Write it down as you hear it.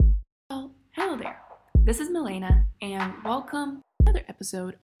This is Milena, and welcome to another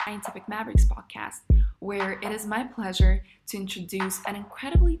episode of Scientific Mavericks podcast, where it is my pleasure to introduce an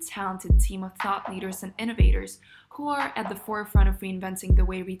incredibly talented team of thought leaders and innovators who are at the forefront of reinventing the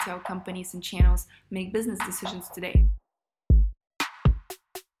way retail companies and channels make business decisions today.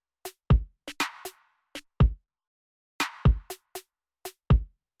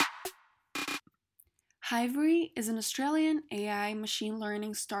 Hivery is an Australian AI machine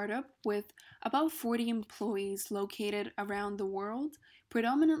learning startup with about 40 employees located around the world,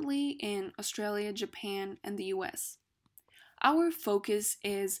 predominantly in Australia, Japan, and the US. Our focus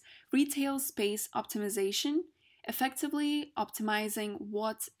is retail space optimization, effectively optimizing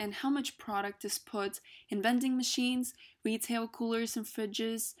what and how much product is put in vending machines, retail coolers and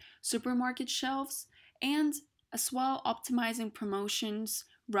fridges, supermarket shelves, and as well optimizing promotions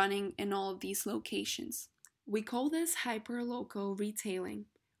running in all of these locations. We call this hyperlocal retailing,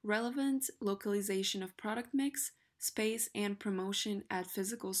 relevant localization of product mix, space, and promotion at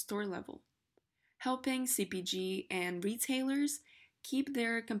physical store level, helping CPG and retailers keep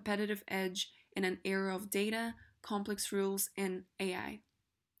their competitive edge in an era of data, complex rules, and AI.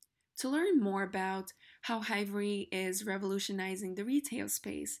 To learn more about how Hivery is revolutionizing the retail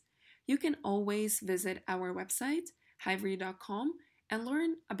space, you can always visit our website, hivery.com, and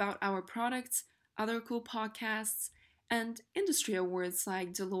learn about our products, other cool podcasts, and industry awards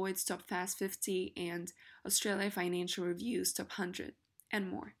like Deloitte's Top Fast 50 and Australia Financial Review's Top 100, and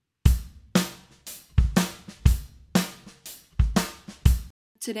more.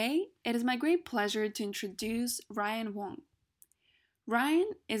 Today, it is my great pleasure to introduce Ryan Wong.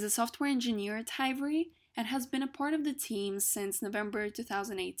 Ryan is a software engineer at Hivery and has been a part of the team since November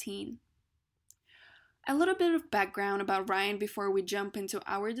 2018. A little bit of background about Ryan before we jump into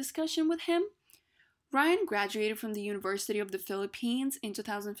our discussion with him. Ryan graduated from the University of the Philippines in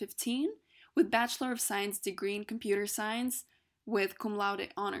 2015 with Bachelor of Science degree in Computer Science with cum laude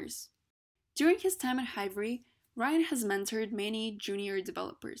honors. During his time at Hivery, Ryan has mentored many junior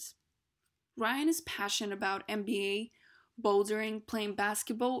developers. Ryan is passionate about MBA, bouldering, playing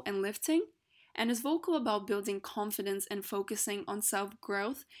basketball, and lifting, and is vocal about building confidence and focusing on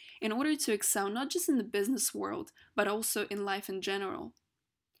self-growth in order to excel not just in the business world, but also in life in general.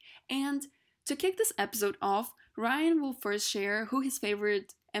 And to kick this episode off, Ryan will first share who his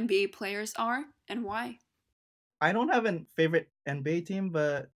favorite NBA players are and why. I don't have a favorite NBA team,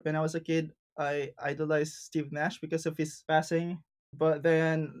 but when I was a kid, I idolized Steve Nash because of his passing. But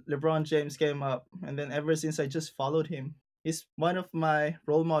then LeBron James came up, and then ever since I just followed him. He's one of my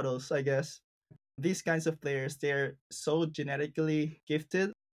role models, I guess. These kinds of players, they're so genetically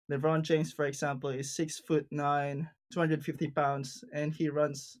gifted. LeBron James, for example, is 6'9", 250 pounds, and he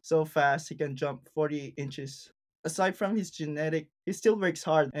runs so fast he can jump 40 inches. Aside from his genetic, he still works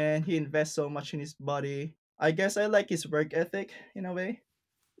hard and he invests so much in his body. I guess I like his work ethic in a way.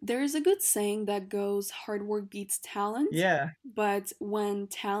 There is a good saying that goes hard work beats talent, Yeah, but when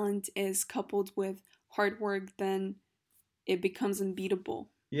talent is coupled with hard work, then it becomes unbeatable.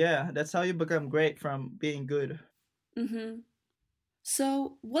 yeah, that's how you become great from being good. Mm-hmm.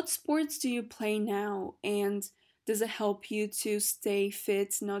 So, what sports do you play now, and does it help you to stay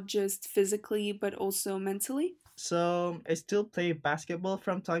fit not just physically but also mentally? So I still play basketball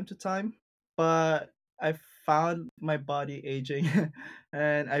from time to time, but I found my body aging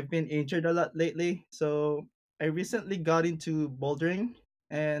and I've been injured a lot lately. So I recently got into bouldering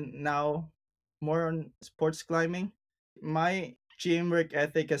and now more on sports climbing. My gym work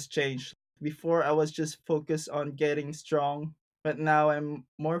ethic has changed. Before I was just focused on getting strong, but now I'm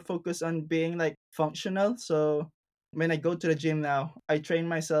more focused on being like functional. So when I go to the gym now, I train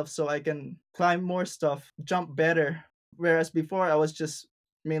myself so I can climb more stuff, jump better. Whereas before, I was just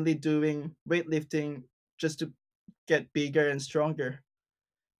mainly doing weightlifting just to get bigger and stronger.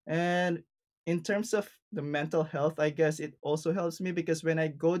 And in terms of the mental health, I guess it also helps me because when I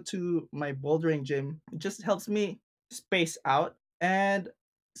go to my bouldering gym, it just helps me space out and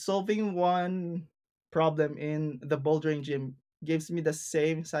solving one problem in the bouldering gym gives me the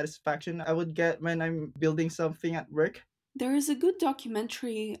same satisfaction I would get when I'm building something at work. There is a good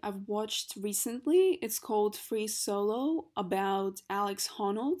documentary I've watched recently. It's called Free Solo about Alex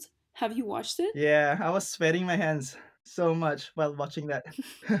Honnold. Have you watched it? Yeah, I was sweating my hands so much while watching that.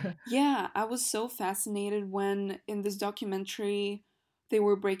 Yeah, I was so fascinated when in this documentary they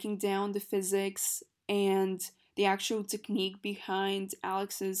were breaking down the physics and the actual technique behind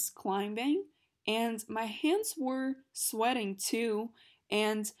Alex's climbing, and my hands were sweating too.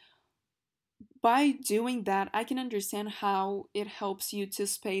 And by doing that, I can understand how it helps you to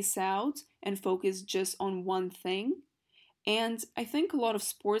space out and focus just on one thing. And I think a lot of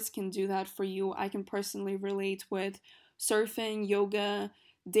sports can do that for you. I can personally relate with surfing, yoga,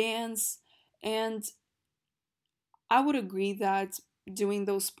 dance, and I would agree that doing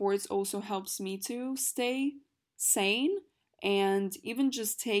those sports also helps me to stay sane. And even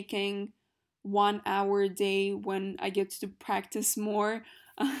just taking 1 hour a day when I get to practice more,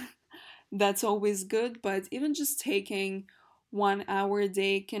 that's always good. But even just taking 1 hour a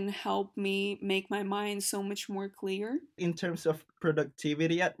day can help me make my mind so much more clear. In terms of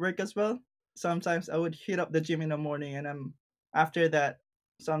productivity at work as well, sometimes I would hit up the gym in the morning, and after that,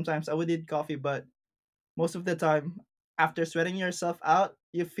 sometimes I would eat coffee, but most of the time, after sweating yourself out,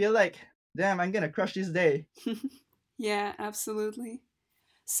 you feel like, damn, I'm gonna crush this day. Yeah, absolutely.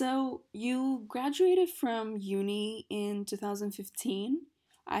 So, you graduated from uni in 2015.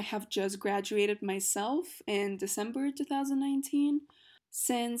 I have just graduated myself in December 2019.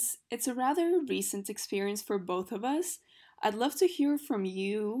 Since it's a rather recent experience for both of us, I'd love to hear from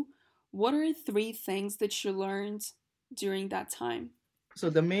you. What are three things that you learned during that time? So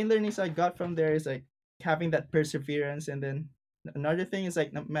the main learnings I got from there is like having that perseverance, and then another thing is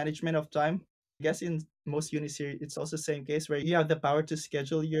like the management of time. I guess in most unis here, it's also the same case where you have the power to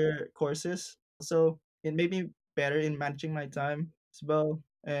schedule your courses. So it made me better in managing my time as well.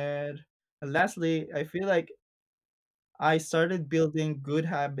 And lastly, I feel like I started building good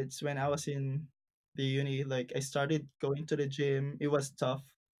habits when I was in the uni. Like I started going to the gym. It was tough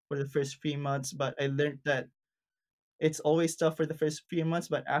for the first 3 months, but I learned that it's always tough for the first few months,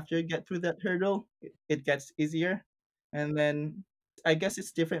 but after you get through that hurdle, it gets easier. And then I guess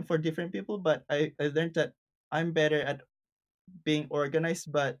it's different for different people, but I learned that I'm better at being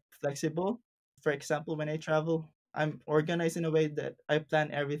organized but flexible. For example, when I travel, I'm organized in a way that I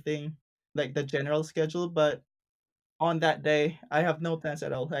plan everything, like the general schedule, but on that day, I have no plans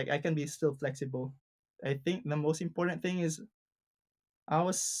at all. Like I can be still flexible. I think the most important thing is I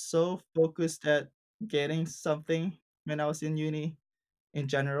was so focused at getting something when I was in uni in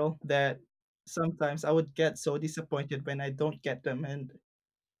general that sometimes I would get so disappointed when I don't get them. And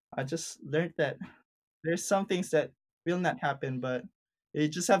I just learned that there's some things that will not happen, but you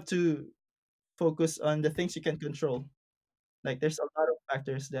just have to focus on the things you can control. Like there's a lot of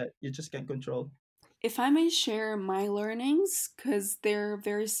factors that you just can't control. If I may share my learnings, because they're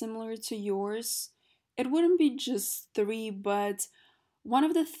very similar to yours, it wouldn't be just three, but one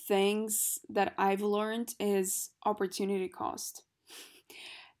of the things that I've learned is opportunity cost.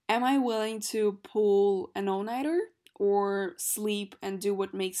 Am I willing to pull an all nighter or sleep and do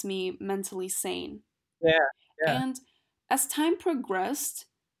what makes me mentally sane? Yeah, yeah. And as time progressed,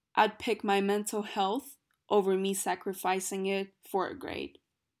 I'd pick my mental health over me sacrificing it for a grade.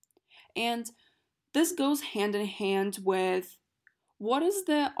 And this goes hand in hand with what is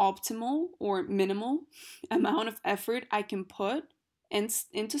the optimal or minimal amount of effort I can put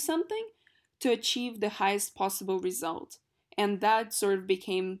into something to achieve the highest possible result. And that sort of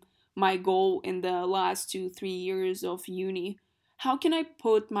became my goal in the last 2, 3 years of uni. How can I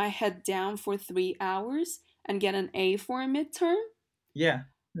put my head down for 3 hours and get an A for a midterm? Yeah.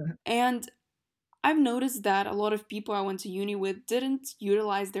 And I've noticed that a lot of people I went to uni with didn't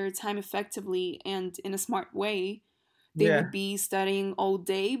utilize their time effectively and in a smart way. They would Yeah. be studying all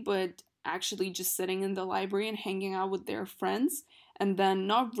day, but actually just sitting in the library and hanging out with their friends, and then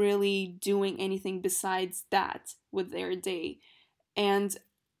not really doing anything besides that with their day. And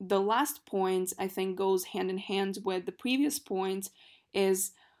the last point, I think, goes hand in hand with the previous point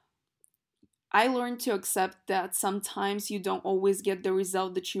is I learned to accept that sometimes you don't always get the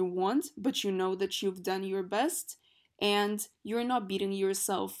result that you want, but you know that you've done your best and you're not beating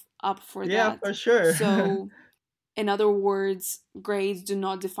yourself up for Yeah, that. for sure. So, in other words, grades do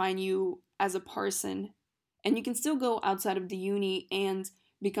not define you as a person. And you can still go outside of the uni and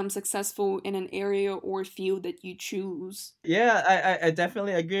become successful in an area or field that you choose. Yeah, I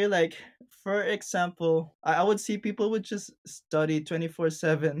definitely agree. Like, for example, I would see people would just study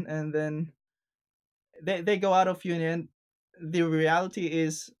 24/7, and then they go out of uni, and the reality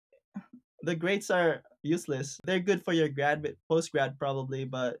is the grades are useless. They're good for your grad, post grad probably,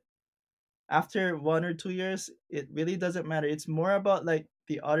 but after 1 or 2 years, it really doesn't matter. It's more about like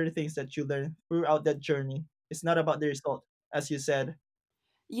the other things that you learn throughout that journey. It's not about the result, as you said.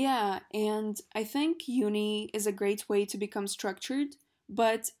 Yeah, and I think uni is a great way to become structured,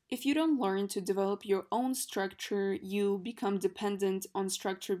 but if you don't learn to develop your own structure, you become dependent on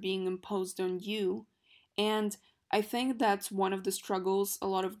structure being imposed on you. And I think that's one of the struggles a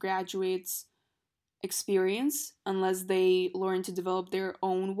lot of graduates experience unless they learn to develop their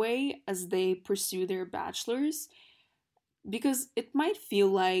own way as they pursue their bachelor's, because it might feel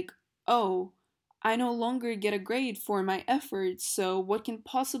like, oh, I no longer get a grade for my efforts, so what can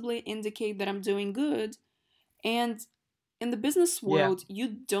possibly indicate that I'm doing good? And in the business Yeah. world, you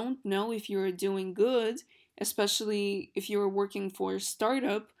don't know if you're doing good, especially if you're working for a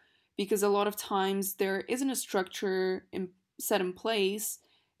startup, because a lot of times there isn't a structure set in place,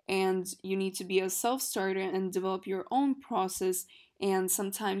 and you need to be a self starter and develop your own process, and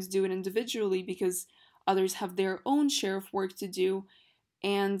sometimes do it individually because others have their own share of work to do.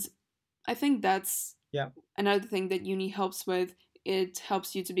 And I think that's Yeah. another thing that uni helps with. It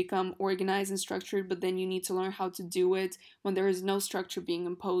helps you to become organized and structured, but then you need to learn how to do it when there is no structure being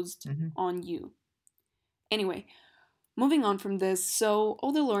imposed Hmm. on you. Anyway, moving on from this, so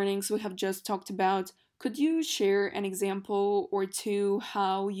all the learnings we have just talked about, could you share an example or two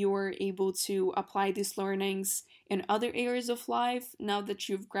how you were able to apply these learnings in other areas of life now that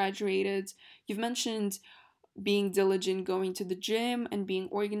you've graduated? You've mentioned being diligent, going to the gym, and being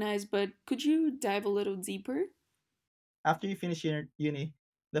organized, but could you dive a little deeper? After you finish your uni,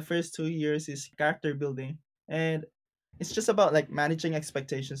 the first 2 years is character building, and it's just about like managing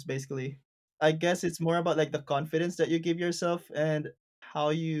expectations basically. I guess it's more about like the confidence that you give yourself and how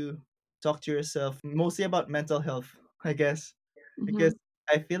you talk to yourself, mostly about mental health, I guess, Mm-hmm. because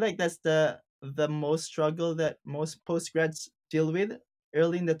I feel like that's the most struggle that most postgrads deal with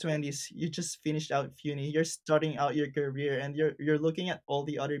early in the 20s. You just finished out uni, you're starting out your career, and you're looking at all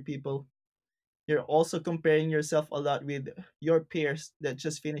the other people. You're also comparing yourself a lot with your peers that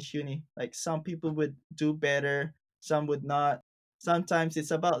just finished uni. Like some people would do better, some would not. Sometimes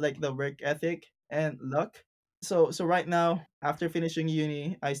it's about like the work ethic and luck. So right now, after finishing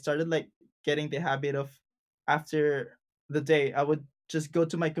uni, I started like getting the habit of, after the day, I would just go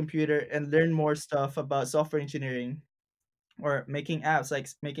to my computer and learn more stuff about software engineering or making apps, like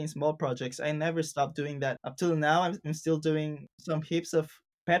making small projects. I never stopped doing that up till now. I'm still doing some heaps of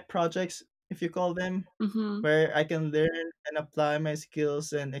pet projects, if you call them, Mm-hmm. where I can learn and apply my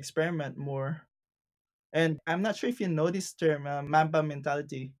skills and experiment more. And I'm not sure if you know this term, Mamba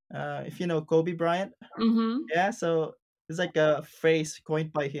mentality. If you know Kobe Bryant, Mm-hmm. yeah. So it's like a phrase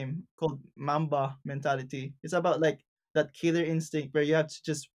coined by him called Mamba mentality. It's about like that killer instinct where you have to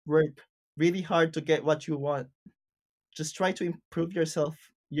just work really hard to get what you want. Just try to improve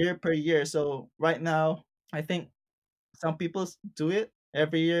yourself year per year. So right now, I think some people do it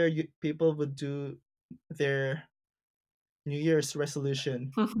every year. People would do their New Year's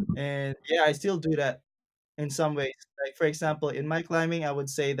resolution, and yeah, I still do that in some ways. Like for example, in my climbing, I would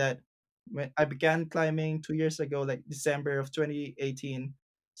say that when I began climbing 2 years ago, like December of 2018.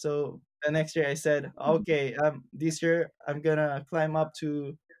 So the next year, I said, okay, this year I'm gonna climb up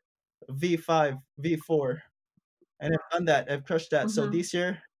to V5, V4, and I've done that. I've crushed that. So Mm-hmm. this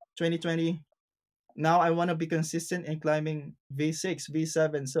year, 2020, now I want to be consistent in climbing V6,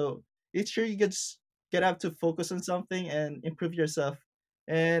 V7. So each year you just get up to focus on something and improve yourself.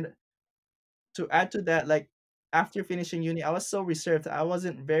 And to add to that, like after finishing uni, I was so reserved. I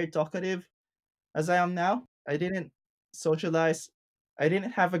wasn't very talkative as I am now. I didn't socialize. I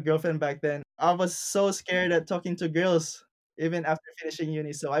didn't have a girlfriend back then. I was so scared at talking to girls even after finishing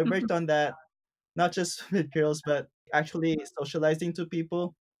uni. So I worked on that, not just with girls, but actually socializing to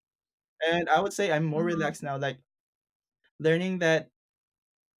people. And I would say I'm more relaxed now, like learning that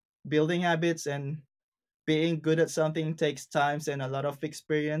building habits and being good at something takes times and a lot of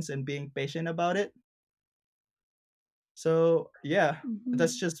experience and being patient about it. So yeah,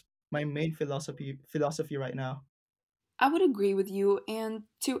 that's Mm-hmm. just my main philosophy right now. I would agree with you, and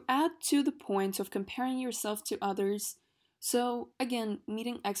to add to the point of comparing yourself to others, so again,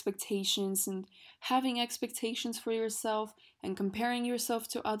 meeting expectations and having expectations for yourself and comparing yourself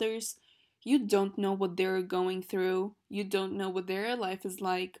to others, you don't know what they're going through, you don't know what their life is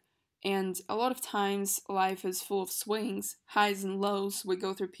like, and a lot of times life is full of swings, highs and lows. We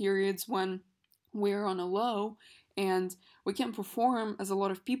go through periods when we're on a low, and we can't perform as a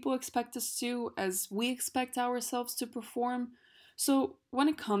lot of people expect us to, as we expect ourselves to perform. So, when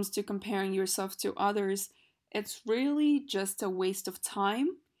it comes to comparing yourself to others, it's really just a waste of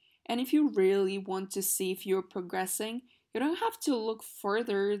time. And if you really want to see if you're progressing, you don't have to look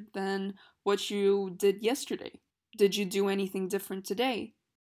further than what you did yesterday. Did you do anything different today?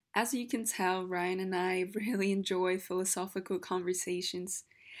 As you can tell, Ryan and I really enjoy philosophical conversations.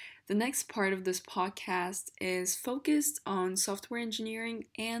 The next part of this podcast is focused on software engineering,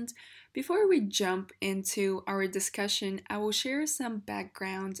 and before we jump into our discussion, I will share some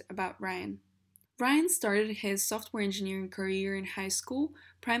background about Ryan. Ryan started his software engineering career in high school,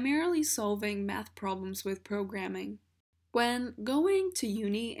 primarily solving math problems with programming. When going to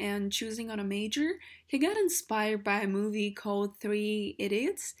uni and choosing on a major, he got inspired by a movie called Three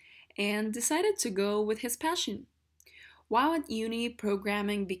Idiots, and decided to go with his passion. While at uni,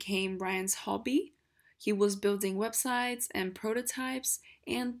 programming became Ryan's hobby. He was building websites and prototypes,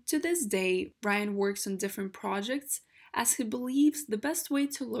 and to this day, Ryan works on different projects as he believes the best way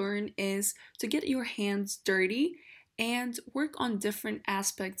to learn is to get your hands dirty and work on different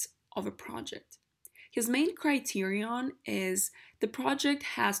aspects of a project. His main criterion is the project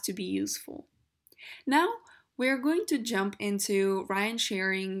has to be useful. Now, we're going to jump into Ryan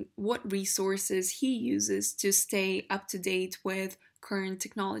sharing what resources he uses to stay up to date with current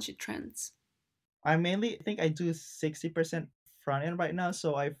technology trends. I mainly think I do 60% front end right now,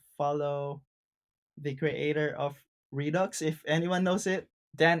 so I follow the creator of Redux, if anyone knows it,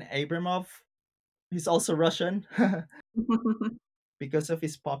 Dan Abramov. He's also Russian. Because of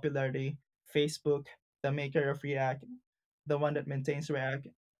his popularity, Facebook, the maker of React, the one that maintains React,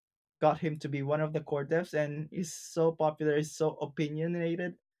 got him to be one of the core devs, and he's so popular, he's so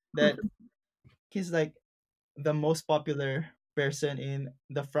opinionated that he's like the most popular person in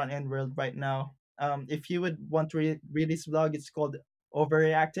the front end world right now. If you would want to read his blog, it's called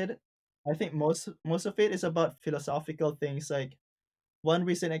Overreacted. I think most of it is about philosophical things. Like one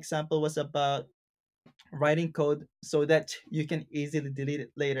recent example was about writing code so that you can easily delete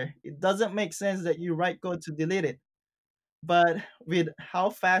it later. It doesn't make sense that you write code to delete it, but with how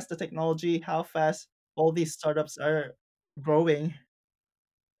fast the technology, how fast all these startups are growing,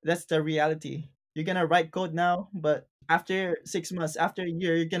 that's the reality. You're gonna write code now, but after 6 months, after a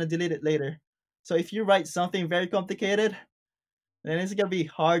year, you're gonna delete it later. So if you write something very complicated, then it's gonna be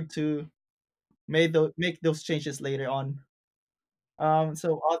hard to make those changes later on.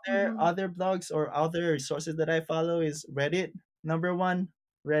 So Mhm. other blogs or other resources that I follow is Reddit. Number one,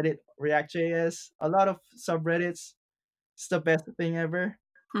 Reddit React.js. A lot of subreddits. It's the best thing ever.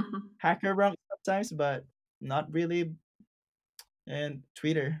 HackerRank sometimes, but not really. And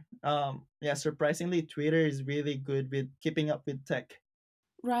Twitter. Yeah, surprisingly, Twitter is really good with keeping up with tech.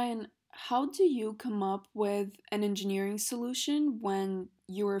 Ryan, how do you come up with an engineering solution when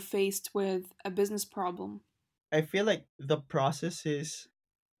you're faced with a business problem? I feel like the process is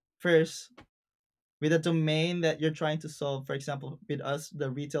first with a domain that you're trying to solve. For example, with us,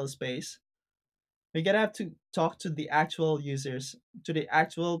 the retail space, we gotta have to talk to the actual users, to the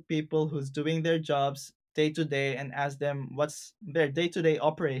actual people who's doing their jobs day to day, and ask them what's their day to day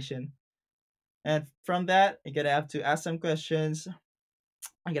operation. And from that, you gotta have to ask some questions.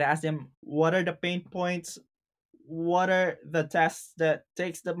 I gotta ask them what are the pain points, what are the tasks that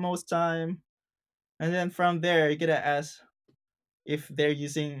takes the most time, and then from there you gotta ask if they're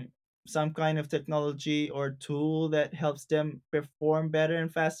using some kind of technology or tool that helps them perform better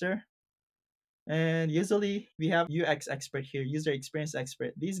and faster. And usually we have UX expert here, user experience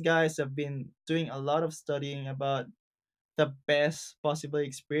expert. These guys have been doing a lot of studying about the best possible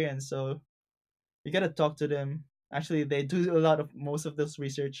experience. So you gotta talk to them. Actually, they do a lot of most of this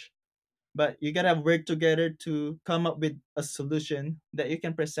research, but you gotta work together to come up with a solution that you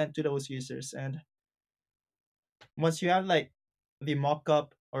can present to those users. And once you have like the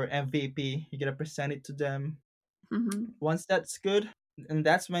mock-up or MVP, you gotta present it to them. Mhm. Once that's good, and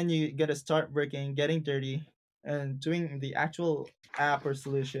that's when you gotta start working, getting dirty, and doing the actual app or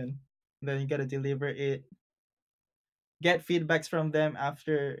solution. Then you gotta deliver it, get feedbacks from them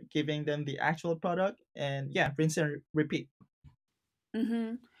after giving them the actual product, and yeah, rinse and repeat.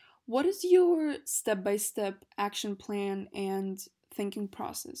 Mhm. What is your step-by-step action plan and thinking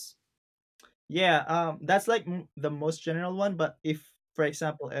process? Yeah, that's like the most general one. But if, for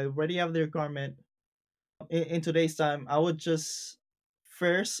example, I already have the requirement in today's time, I would just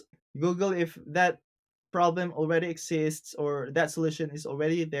first Google if that problem already exists or that solution is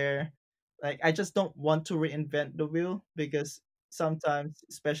already there. Like, I just don't want to reinvent the wheel because sometimes,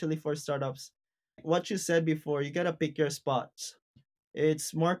 especially for startups, what you said before, you gotta pick your spots.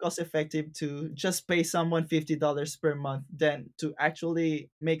 It's more cost effective to just pay someone $50 per month than to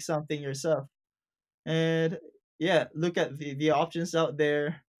actually make something yourself. And yeah, look at the options out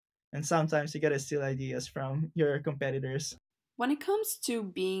there, and sometimes you gotta steal ideas from your competitors. When it comes to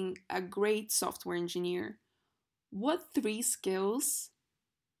being a great software engineer, what three skills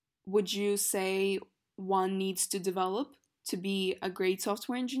would you say one needs to develop to be a great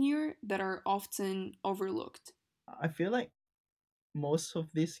software engineer that are often overlooked? I feel like most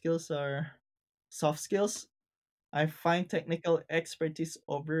of these skills are soft skills. I find technical expertise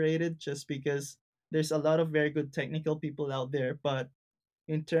overrated just because there's a lot of very good technical people out there, but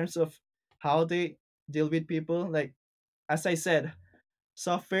in terms of how they deal with people, like as I said,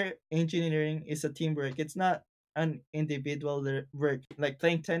 software engineering is a teamwork. It's not an individual work. Like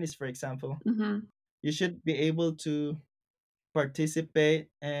playing tennis, for example, Mm-hmm. you should be able to participate,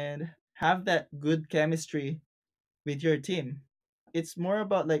 and have that good chemistry with your team. It's more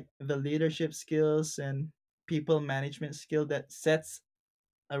about like the leadership skills and people management skill that sets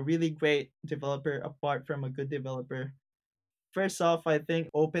a really great developer apart from a good developer. First off, I think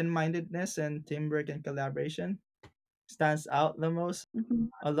open mindedness and teamwork and collaboration stands out the most. Mm-hmm.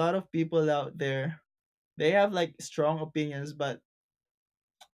 A lot of people out there, they have like strong opinions, but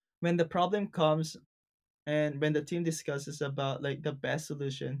when the problem comes and when the team discusses about like the best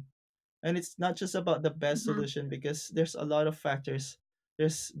solution, and it's not just about the best Mm-hmm. solution because there's a lot of factors.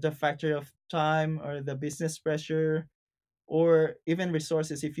 There's the factor of time or the business pressure or even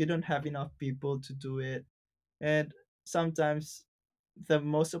resources if you don't have enough people to do it. And sometimes the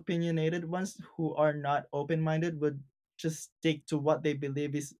most opinionated ones who are not open minded would just stick to what they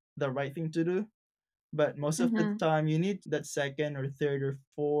believe is the right thing to do. But most of the Mm-hmm. time, you need that second or third or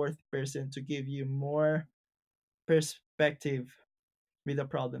fourth person to give you more perspective with the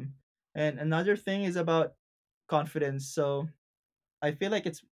problem. And another thing is about confidence. So I feel like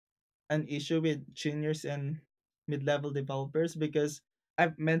it's an issue with juniors and mid-level developers because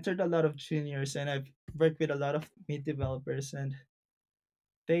I've mentored a lot of juniors and I've worked with a lot of mid developers, and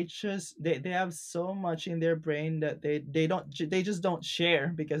they have so much in their brain that they just don't share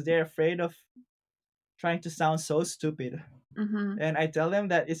because they're afraid of trying to sound so stupid. Mm-hmm. And I tell them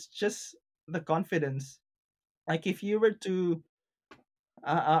that it's just the confidence. Like if you were to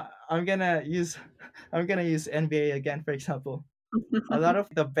I'm gonna use I'm gonna use NBA again for example. A lot of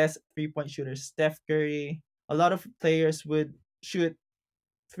the best 3-point shooters, Steph Curry, a lot of players would shoot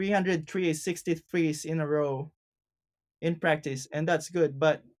 300 threes, 60 threes in a row in practice, and that's good.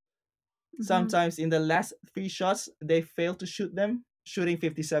 But Mm-hmm. sometimes in the last three shots, they fail to shoot them. Shooting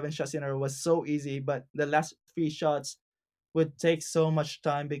 57 shots in a row was so easy, but the last three shots would take so much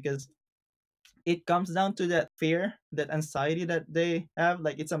time because it comes down to that fear, that anxiety that they have.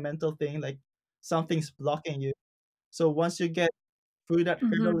 Like it's a mental thing, like something's blocking you. So once you get through that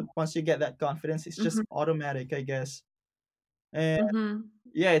hurdle, Mm-hmm. once you get that confidence, it's just Mm-hmm. automatic, I guess. And Mm-hmm.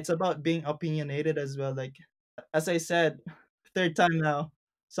 yeah, it's about being opinionated as well. Like as I said, third time now,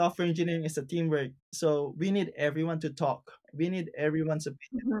 software engineering is a teamwork. So we need everyone to talk. We need everyone's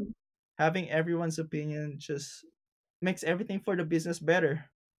opinion. Mm-hmm. Having everyone's opinion just makes everything for the business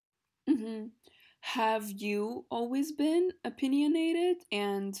better. Mm-hmm. Have you always been opinionated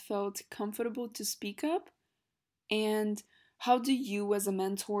and felt comfortable to speak up? And how do you, as a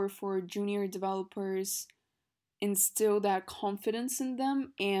mentor for junior developers, instill that confidence in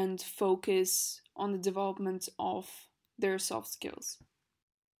them and focus on the development of their soft skills?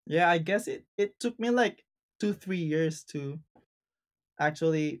 Yeah, I guess it took me like 2, 3 years to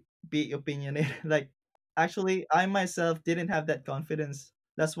actually be opinionated. Like actually I myself didn't have that confidence.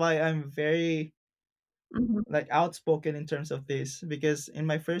 That's why I'm very Mm-hmm. like outspoken in terms of this because in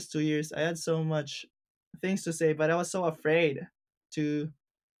my first 2 years I had so much things to say, but I was so afraid to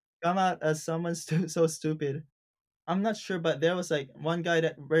come out as someone so stupid. I'm not sure, but there was like one guy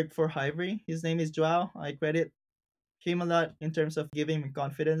that worked for Hivery. His name is Joao. I credit him a lot in terms of giving me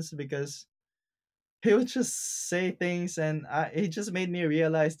confidence because he would just say things, and it just made me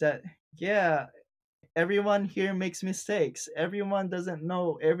realize that yeah, everyone here makes mistakes. Everyone doesn't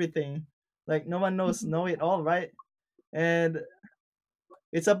know everything. Like no one knows know it all, right? And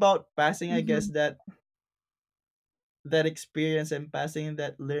it's about passing, I guess, Mm-hmm. that experience and passing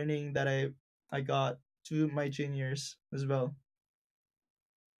that learning that I got to my juniors as well.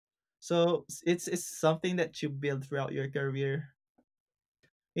 So it's something that you build throughout your career.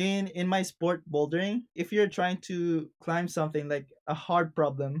 In my sport bouldering, if you're trying to climb something like a hard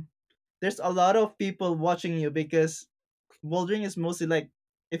problem, there's a lot of people watching you because bouldering is mostly like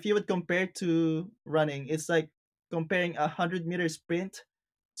if you would compare to running, it's like comparing a 100-meter sprint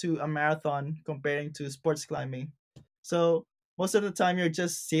to a marathon comparing to sports climbing. So most of the time you're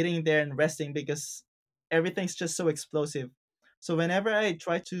just sitting there and resting because everything's just so explosive. So whenever I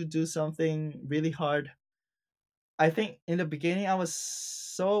try to do something really hard, I think in the beginning I was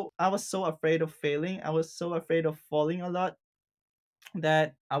so afraid of failing. I was so afraid of falling a lot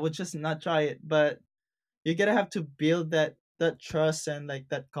that I would just not try it. But you gotta have to build that trust and like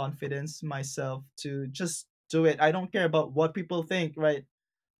that confidence myself to just do it. I don't care about what people think, right?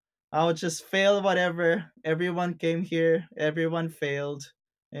 I'll just fail whatever. Everyone came here, everyone failed,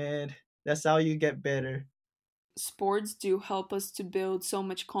 and that's how you get better. Sports do help us to build so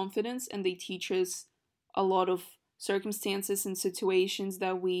much confidence, and they teach us a lot of circumstances and situations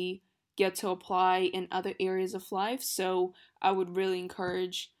that we get to apply in other areas of life. So I would really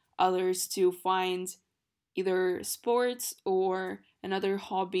encourage others to find either sports or another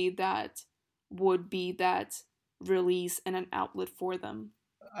hobby that would be that release and an outlet for them.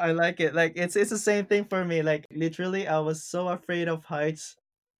 I like it. Like it's the same thing for me. Like literally I was so afraid of heights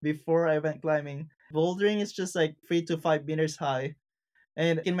before I went climbing. Bouldering is just like 3 to 5 meters high.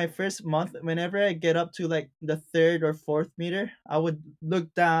 And in my first month, whenever I get up to like the third or fourth meter, I would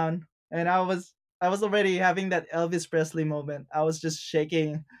look down and I was already having that Elvis Presley moment. I was just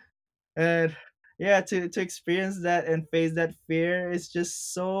shaking. And yeah, to experience that and face that fear is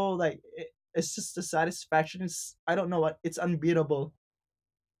just so like it's just the satisfaction is, I don't know what, it's unbeatable.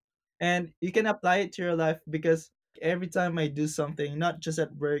 And you can apply it to your life because every time I do something, not just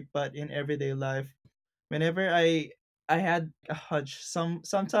at work but in everyday life, whenever I had a hunch,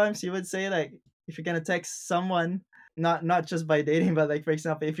 sometimes you would say like if you're gonna text someone, not just by dating, but like for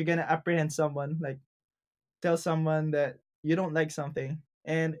example, if you're gonna apprehend someone, like tell someone that you don't like something,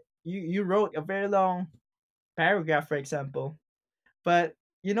 and you wrote a very long paragraph, for example, but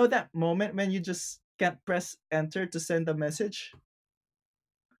you know that moment when you just can't press enter to send a message.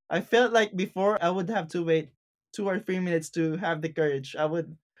 I felt like before I would have to wait 2 or 3 minutes to have the courage. I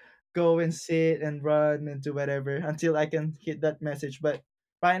would go and sit and run and do whatever until I can hit that message. But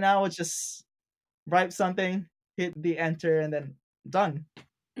right now, it's just write something, hit the enter, and then done.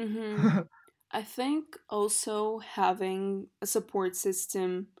 Mm-hmm. I think also having a support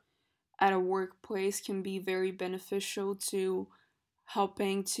system at a workplace can be very beneficial to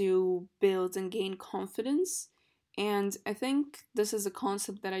helping to build and gain confidence. And I think this is a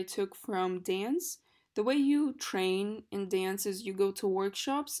concept that I took from dance. The way you train in dance is you go to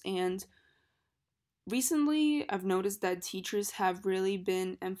workshops, and recently I've noticed that teachers have really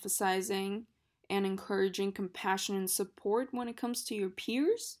been emphasizing and encouraging compassion and support when it comes to your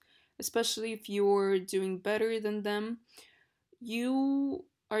peers, especially if you're doing better than them. You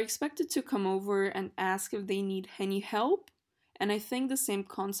are expected to come over and ask if they need any help. And I think the same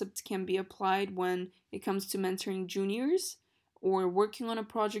concept can be applied when it comes to mentoring juniors or working on a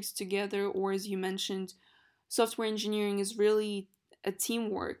project together, or as you mentioned, software engineering is really a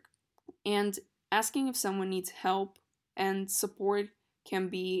teamwork. And asking if someone needs help and support can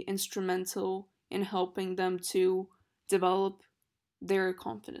be instrumental in helping them to develop their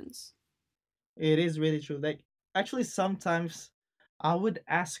confidence. It is really true. Like actually, sometimes I would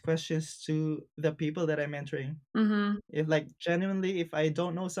ask questions to the people that I'm mentoring. Mm-hmm. If like genuinely, if I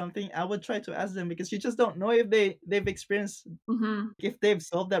don't know something, I would try to ask them because you just don't know if they've experienced, Mm-hmm. if they've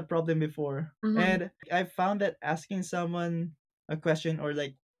solved that problem before. Mm-hmm. And I found that asking someone a question or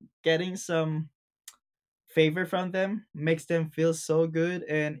like getting some favor from them makes them feel so good,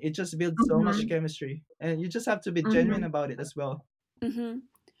 and it just builds so much Mm-hmm. chemistry. And you just have to be genuine Mm-hmm. about it as well. Mm-hmm.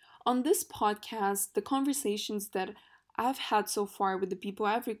 On this podcast, the conversations that I've had so far with the people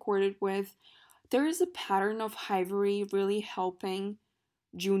I've recorded with, there is a pattern of Hivery really helping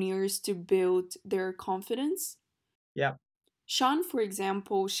juniors to build their confidence. Yeah. Sean, for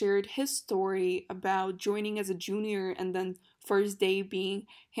example, shared his story about joining as a junior and then first day being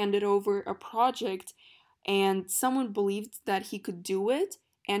handed over a project, and someone believed that he could do it,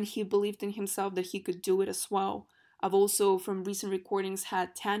 and he believed in himself that he could do it as well. I've also, from recent recordings,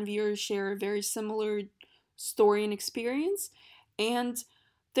 had Tanvir share a very similar story and experience, and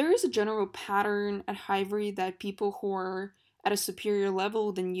there is a general pattern at Hivery that people who are at a superior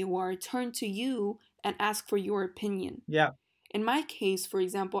level than you are turn to you and ask for your opinion. Yeah. In my case, for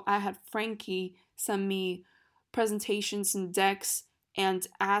example, I had Frankie send me presentations and decks and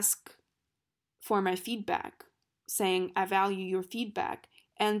ask for my feedback, saying, I value your feedback.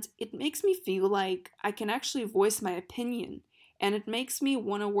 And it makes me feel like I can actually voice my opinion. And it makes me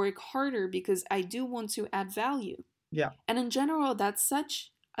want to work harder because I do want to add value. Yeah. And in general, that's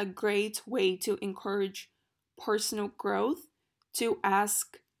such a great way to encourage personal growth, to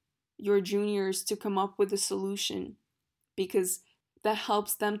ask your juniors to come up with a solution, because that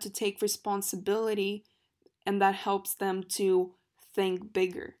helps them to take responsibility and that helps them to think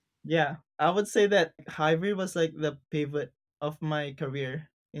bigger. Yeah, I would say that Hivery was like the pivot of my career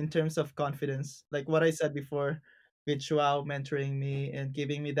in terms of confidence. Like what I said before, with Joao mentoring me and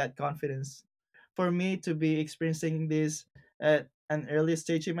giving me that confidence. For me to be experiencing this at an early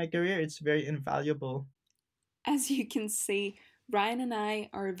stage in my career, it's very invaluable. As you can see, Ryan and I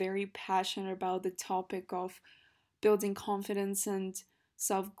are very passionate about the topic of building confidence and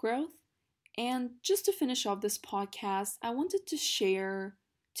self growth. And just to finish off this podcast, I wanted to share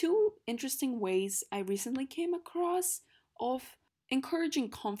two interesting ways I recently came across of encouraging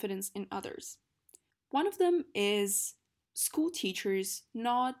confidence in others. One of them is school teachers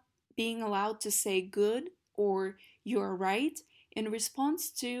not being allowed to say good or you're right in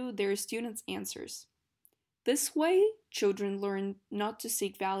response to their students' answers. This way, children learn not to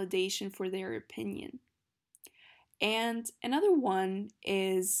seek validation for their opinion. And another one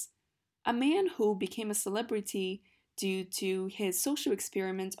is a man who became a celebrity due to his social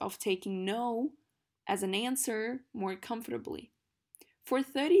experiment of taking no as an answer more comfortably. For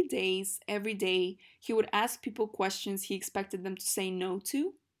 30 days, every day, he would ask people questions he expected them to say no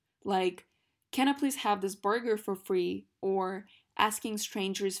to, like, can I please have this burger for free? Or asking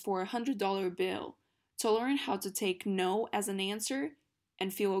strangers for a $100 bill to learn how to take no as an answer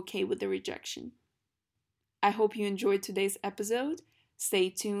and feel okay with the rejection. I hope you enjoyed today's episode. Stay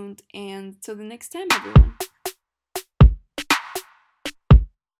tuned and till the next time, everyone.